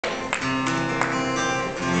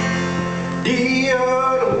The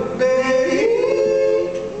other day,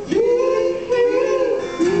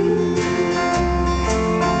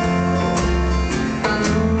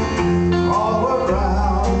 all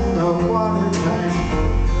around the water tank,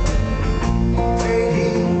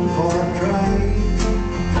 waiting for a train,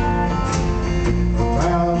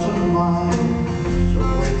 1,000 miles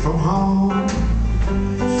away from home,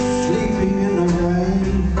 sleeping in the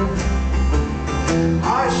rain. I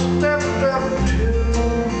stepped up to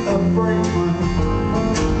a brakeman.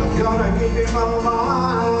 I'm gonna give him a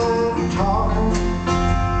line to talk.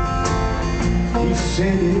 He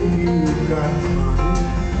said, if you've got money,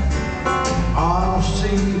 I'll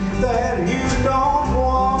see that you don't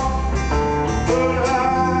walk. But I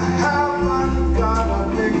haven't got a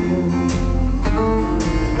nickel,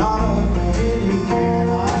 not a penny can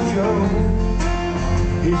I show.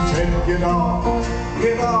 He said, get off,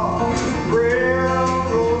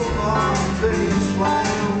 railroad lines. Then he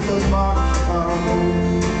slammed the boxcar home.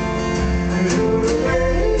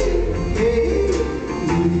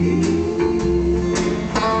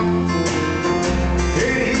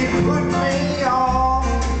 Then he put me on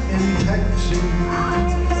in Texas,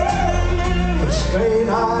 a state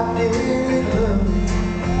I did love.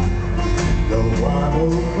 The wide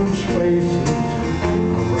open spaces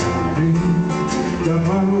around me, the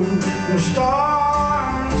moon, the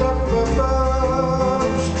stars up above.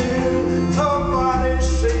 Still nobody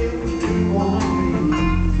seems to want me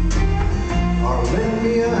or lend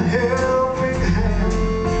me a helping hand.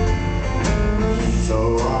 So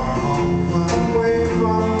I'm on my way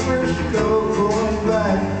from Frisco, going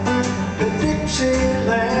back to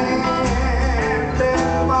Dixieland,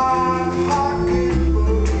 and my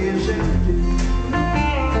pocketbook is empty.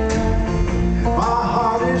 My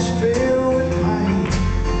heart is filled with pain,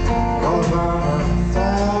 'cause I'm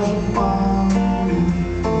 1,000 miles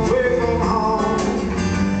away from home,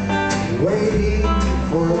 waiting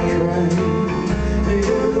for a train.